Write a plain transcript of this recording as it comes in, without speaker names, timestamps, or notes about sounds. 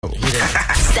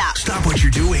Stop what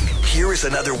you're doing. Here is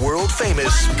another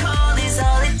world-famous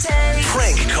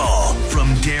prank call from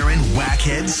Darren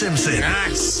Wackhead Simpson.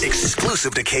 Nice.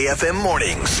 Exclusive to KFM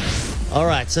Mornings. All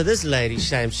right, so this lady,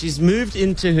 Shame, she's moved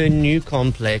into her new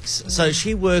complex. So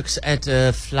she works at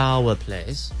a flower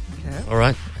place. Okay. All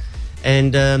right.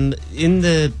 And in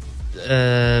the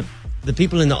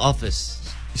people in the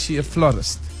office, Is she a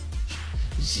florist?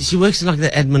 she works in like the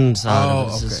admin side. Oh,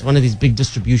 of it. It's okay. one of these big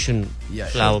distribution Yeah,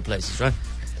 flower sure. places, right?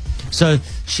 So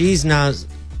she's now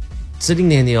sitting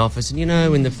there in the office,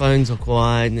 and when the phones are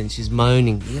quiet, and then she's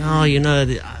moaning.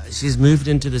 She's moved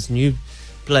into this new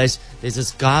place. There's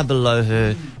this guy below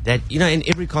her that and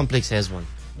every complex has one.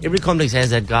 Every complex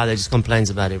has that guy that just complains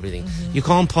about everything. You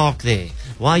can't park there.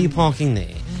 Why are you parking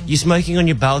there? You're smoking on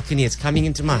your balcony. It's coming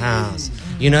into my house.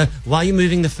 Why are you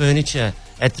moving the furniture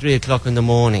at 3 o'clock in the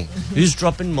morning? Who's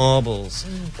dropping marbles?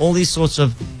 All these are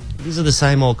the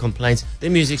same old complaints.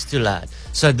 Their music's too loud.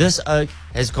 So this oak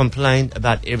has complained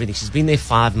about everything. She's been there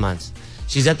 5 months.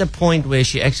 She's at the point where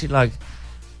she actually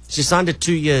she signed a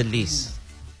 2-year lease.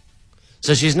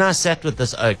 So she's now sat with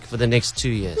this oak for the next 2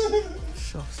 years.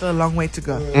 Sure. Still a long way to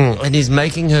go. And he's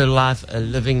making her life a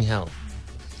living hell.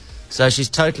 So she's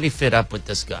totally fed up with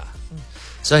this guy.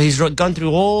 So he's gone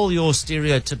through all your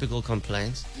stereotypical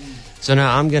complaints. So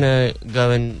now I'm going to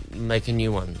go and make a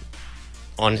new one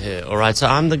on her. All right. So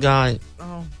I'm the guy.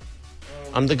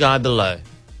 I'm the guy below.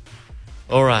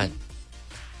 All right.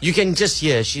 You can just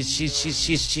hear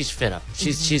she's fed up.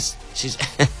 She's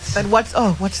And what's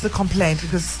the complaint?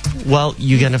 Because well,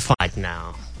 you're going to fight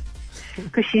now.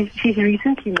 Because she's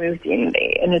recently moved in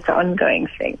there, and it's an ongoing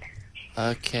thing.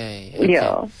 Okay.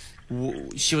 Yeah.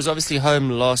 She was obviously home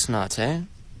last night, eh?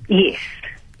 Yes.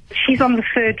 She's on the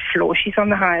 3rd floor. She's on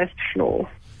the highest floor.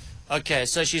 Okay,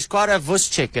 so she's quite a vuss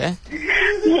chick, eh?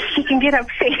 Yes, she can get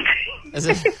upset. Is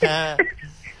it?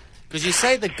 Because you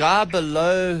say the guy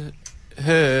below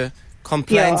her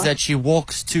complains that she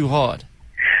walks too hard.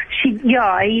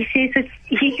 He says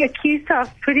he accused her of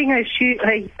putting her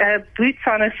boots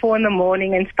on at 4 in the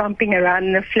morning and stomping around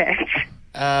in the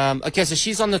flat. Okay, so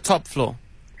she's on the top floor.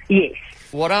 Yes.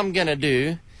 What I'm going to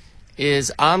do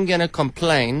is I'm going to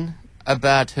complain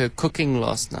about her cooking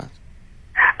last night.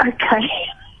 Okay.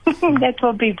 That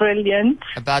will be brilliant.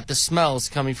 About the smells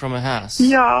coming from her house.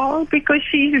 Yeah, because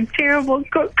she's a terrible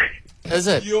cook. Is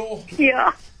it?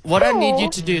 Yeah. What I need you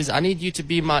to do is I need you to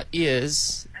be my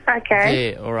ears.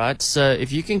 Okay. There, all right? So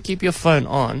if you can keep your phone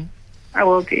on. I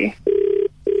will do.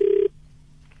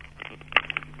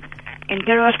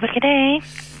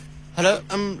 Hello,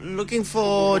 I'm looking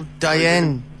for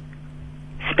Diane.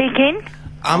 Speaking?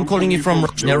 I'm calling you from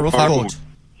Road.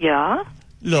 Yeah.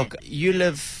 Look, you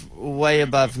live way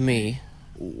above me.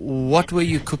 What were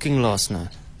you cooking last night?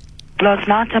 Last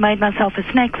night I made myself a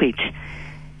snake wedge.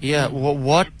 Yeah,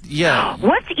 what? Yeah.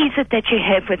 What is it that you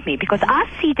have with me? Because I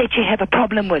see that you have a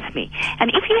problem with me. And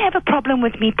if you have a problem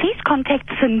with me, please contact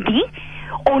Cindy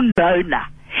or Lola.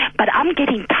 But I'm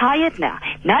getting tired now.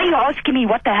 Now you're asking me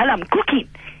what the hell I'm cooking.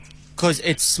 Because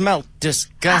it smelled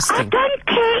disgusting. I don't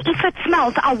care if it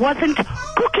smells. I wasn't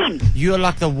cooking. You're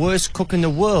like the worst cook in the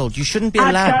world. You shouldn't be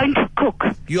allowed. I don't cook.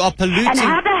 You are polluting. And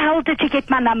how the hell did you get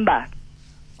my number?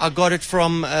 I got it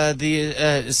from the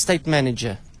estate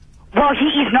manager. Well, he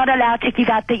is not allowed to give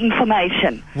out the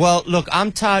information. Well, look,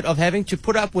 I'm tired of having to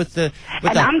put up with the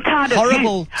I'm tired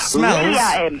horrible of you. smells. Really,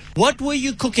 I am. What were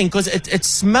you cooking? Because it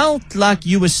smelled like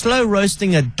you were slow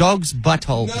roasting a dog's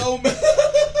butthole. no,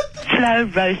 Slow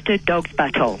roasted dog's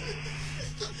butthole.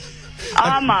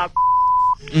 Oh my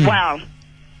wow.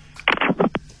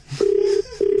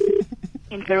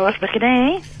 In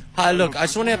Verosbekene. Hi, look, I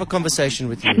just want to have a conversation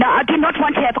with you. No, I do not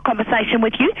want to have a conversation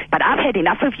with you, but I've had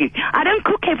enough of you. I don't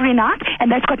cook every night, and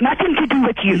that's got nothing to do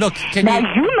with you. Look, now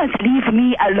you must leave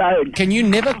me alone. Can you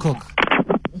never cook?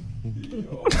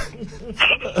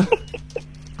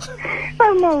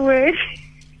 Oh, my word.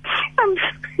 I'm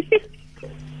sorry.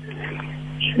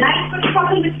 Now you've got a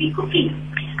problem with me cooking.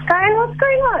 Karen, what's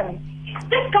going on?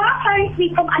 This guy finds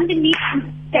me from underneath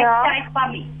that side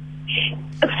by me.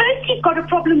 First he's got a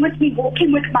problem with me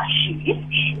walking with my shoes.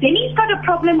 Then he's got a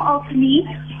problem of me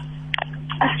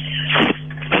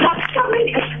not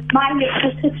showing my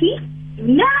electricity.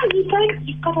 Now he's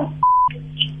got a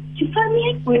to phone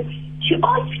me at work to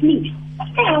ask me, what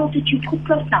the hell did you cook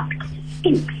last night? Because it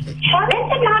stinks.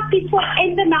 And the night before,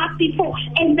 and the night before,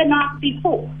 and the night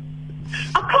before.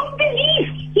 I can't believe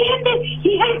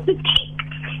he has the cheek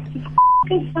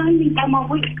to phone me by my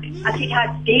work. I said, how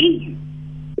dare you?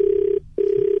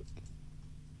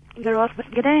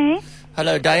 Good day.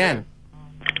 Hello, Diane.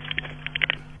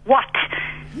 What?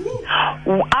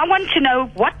 I want to know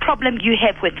what problem you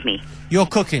have with me. You're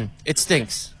cooking. It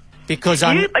stinks. Because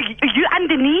I'm... You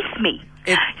underneath me.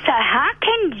 So how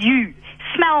can you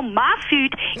smell my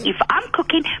food if I'm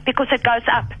cooking because it goes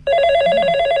up?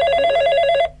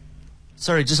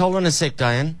 Sorry, just hold on a sec,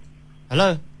 Diane.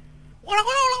 Hello?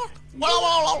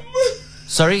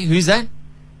 Sorry, who's that?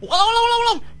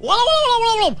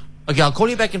 Okay, I'll call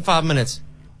you back in 5 minutes.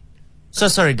 So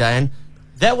sorry, Diane.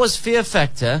 That was Fear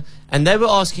Factor, and they were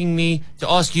asking me to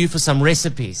ask you for some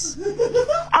recipes.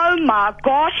 Oh my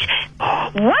gosh.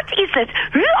 What is it?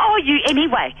 Who are you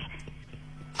anyway?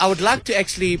 I would like to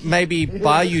actually maybe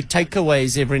buy you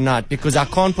takeaways every night because I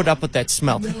can't put up with that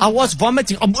smell. I was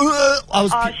vomiting.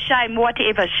 Oh, shame,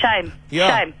 whatever, shame.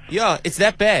 Shame. Yeah, it's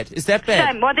that bad. It's that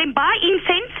bad. Shame. Well, then buy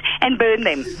incense and burn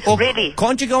them. Or Really.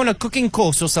 Can't you go on a cooking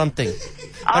course or something?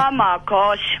 Oh my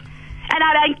gosh. And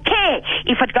I don't care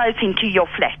if it goes into your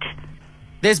flat.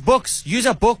 There's books. Use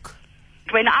a book.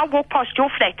 When I walk past your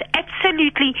flat,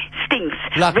 absolutely stinks.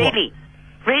 Like what? Really.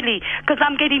 Really. Because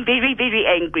I'm getting very, very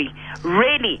angry.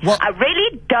 Really. What? I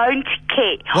really don't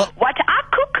care. What I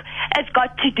cook has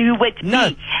got to do with No,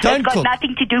 me. don't It's got cook.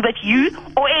 nothing to do with you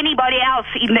or anybody else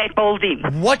in that building.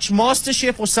 Watch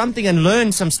MasterChef or something and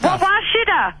learn some Well, stuff. why should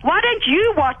I? Why don't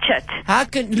you watch it? How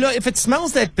can... Look, if it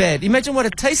smells that bad, imagine what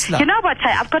it tastes like. You know what,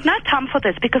 I've got no time for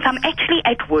this because I'm actually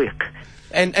at work.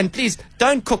 And please,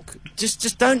 don't cook.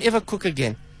 Just don't ever cook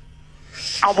again.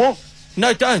 I will.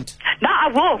 No, don't. No, I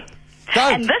will.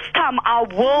 Don't. And this time I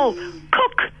will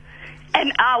cook.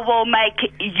 And I will make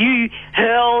you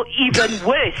hurl even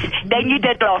worse than you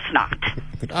did last night.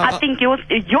 I think yours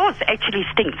actually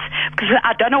stinks. Because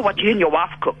I don't know what you and your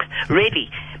wife cook. Really.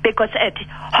 Because it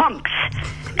honks.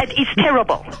 It is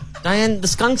terrible. Diane, the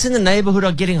skunks in the neighborhood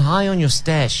are getting high on your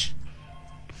stash.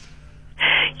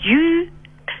 You,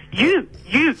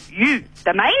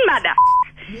 the main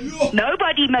mother.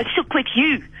 Nobody must cook with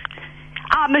you.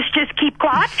 I must just keep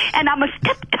quiet and I must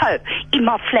tiptoe in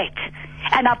my flat.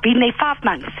 And I've been there 5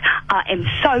 months. I am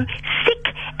so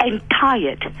sick and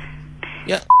tired.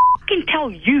 Yeah. I can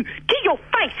tell you to your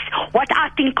face what I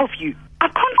think of you. I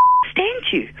can't stand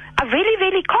you. I really,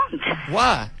 really can't.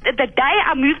 Why? The day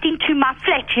I moved into my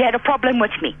flat, you had a problem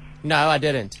with me. No, I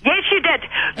didn't. Yes, you did.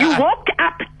 You walked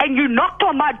up and you knocked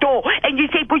on my door and you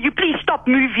said, will you please stop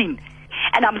moving?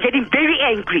 And I'm getting very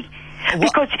angry.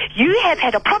 Because you have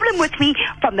had a problem with me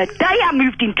from the day I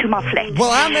moved into my flat.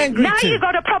 Well, I'm angry now too. you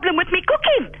got a problem with me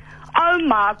cooking. Oh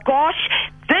my gosh,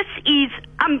 this is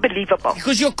unbelievable.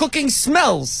 Because your cooking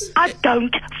smells. I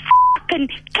don't fucking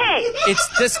care. It's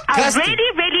I disgusting.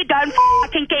 really, really don't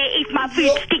fucking care if my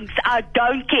food stinks. I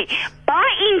don't care. Buy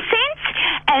incense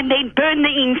and then burn the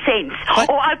incense.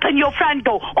 Or open your front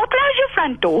door. Or close your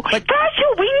front door. Close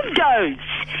your windows.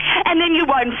 And then you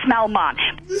won't smell mine.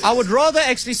 I would rather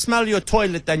actually smell your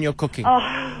toilet than your cooking. Oh,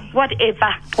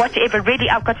 whatever. Really,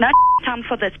 I've got no time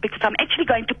for this because I'm actually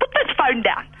going to put this phone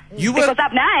down. Because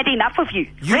I've now had enough of you.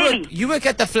 Really. You work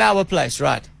at the flower place,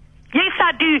 right? Yes,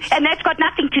 I do. And that's got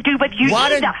nothing to do with you Why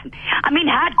either. I mean,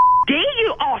 how dare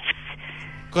you ask?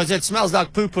 Because it smells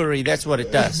like poopery, that's what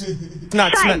it does.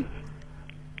 Not Shame.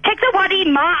 Take the wadi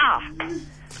in my eye.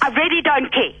 I really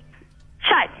don't care.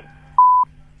 Shame.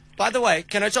 By the way,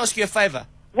 can I just ask you a favor?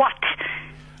 What?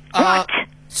 What?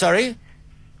 Sorry?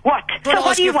 What? Can I So what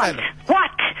ask do you you a want? favor?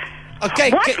 What?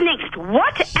 Okay. What's next?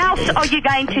 What else are you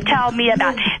going to tell me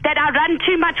about? That I run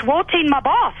too much water in my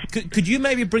bath? Could you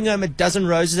maybe bring home a dozen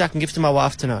roses I can give to my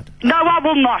wife tonight? No, I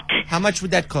will not. How much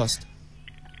would that cost?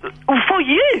 For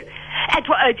you?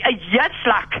 Yes,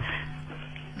 like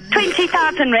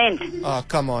 20,000 rand. Oh,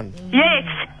 come on. Yes,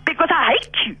 because I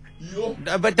hate you.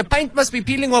 No, but the paint must be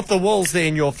peeling off the walls there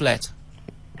in your flat.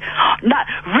 No,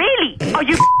 really? Are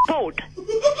you bored?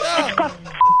 It's got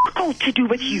all to do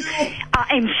with you. I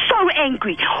am so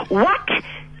angry. What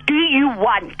do you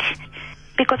want?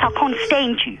 Because I can't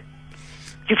stand you.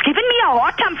 You've given me a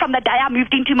hard time from the day I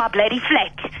moved into my bloody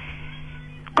flat.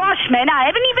 Gosh, man, I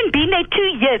haven't even been there 2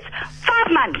 years.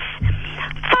 5 months.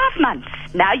 5 months.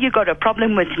 Now you got a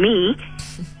problem with me.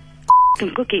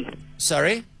 Cooking.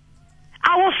 Sorry?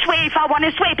 I will swear if I want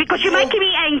to swear because you're making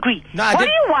me angry. No, I what do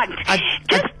didn't- you want?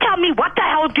 Just tell me what the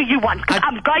hell do you want because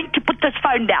I'm going to put this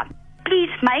phone down. Please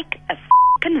make a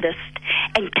f***ing list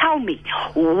and tell me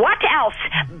what else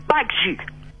bugs you.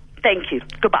 Thank you.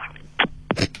 Goodbye.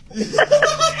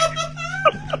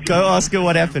 Go ask her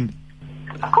what happened.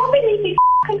 I can't believe you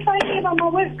f***ing trying me about my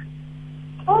work.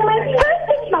 Oh, my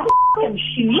first is my f***ing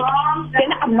shoes.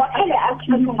 Then I'm not going to ask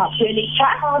you for my Shirley.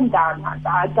 Calm down,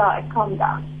 calm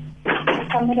down.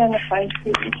 Somebody on the phone,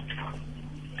 please.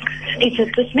 Is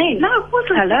it this man? No, of course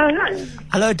not. Hello?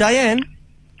 Hello, Diane?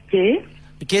 Yeah?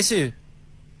 Guess who?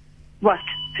 What?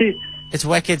 Who? It's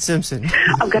Wackhead Simpson.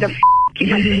 I'm gonna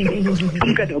you.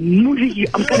 I'm gonna murder you.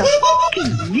 I'm gonna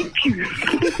nip you.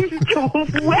 You're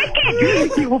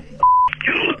wicked. You're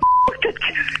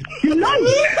you know.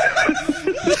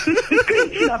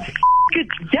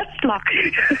 Just like.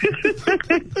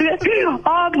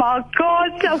 Oh my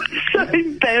God, I'm so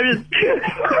embarrassed.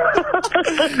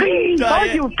 Oh,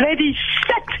 you bloody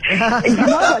shit. And you know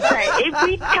what, Dave?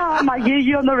 Every time I hear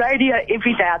you on the radio,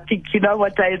 every day I think, you know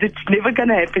what, Dave, it's never going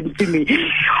to happen to me.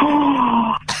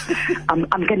 Oh,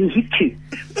 I'm going to hit you.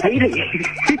 Really?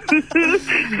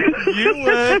 You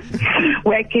were.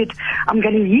 Wicked. I'm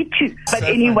going to hit you. But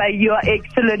anyway, you are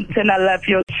excellent and I love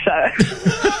your show.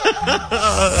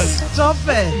 Stop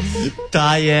it.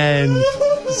 Diane,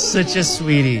 such a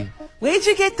sweetie. Where'd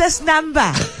you get this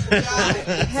number?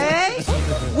 Hey?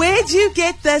 Where'd you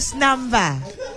get this number?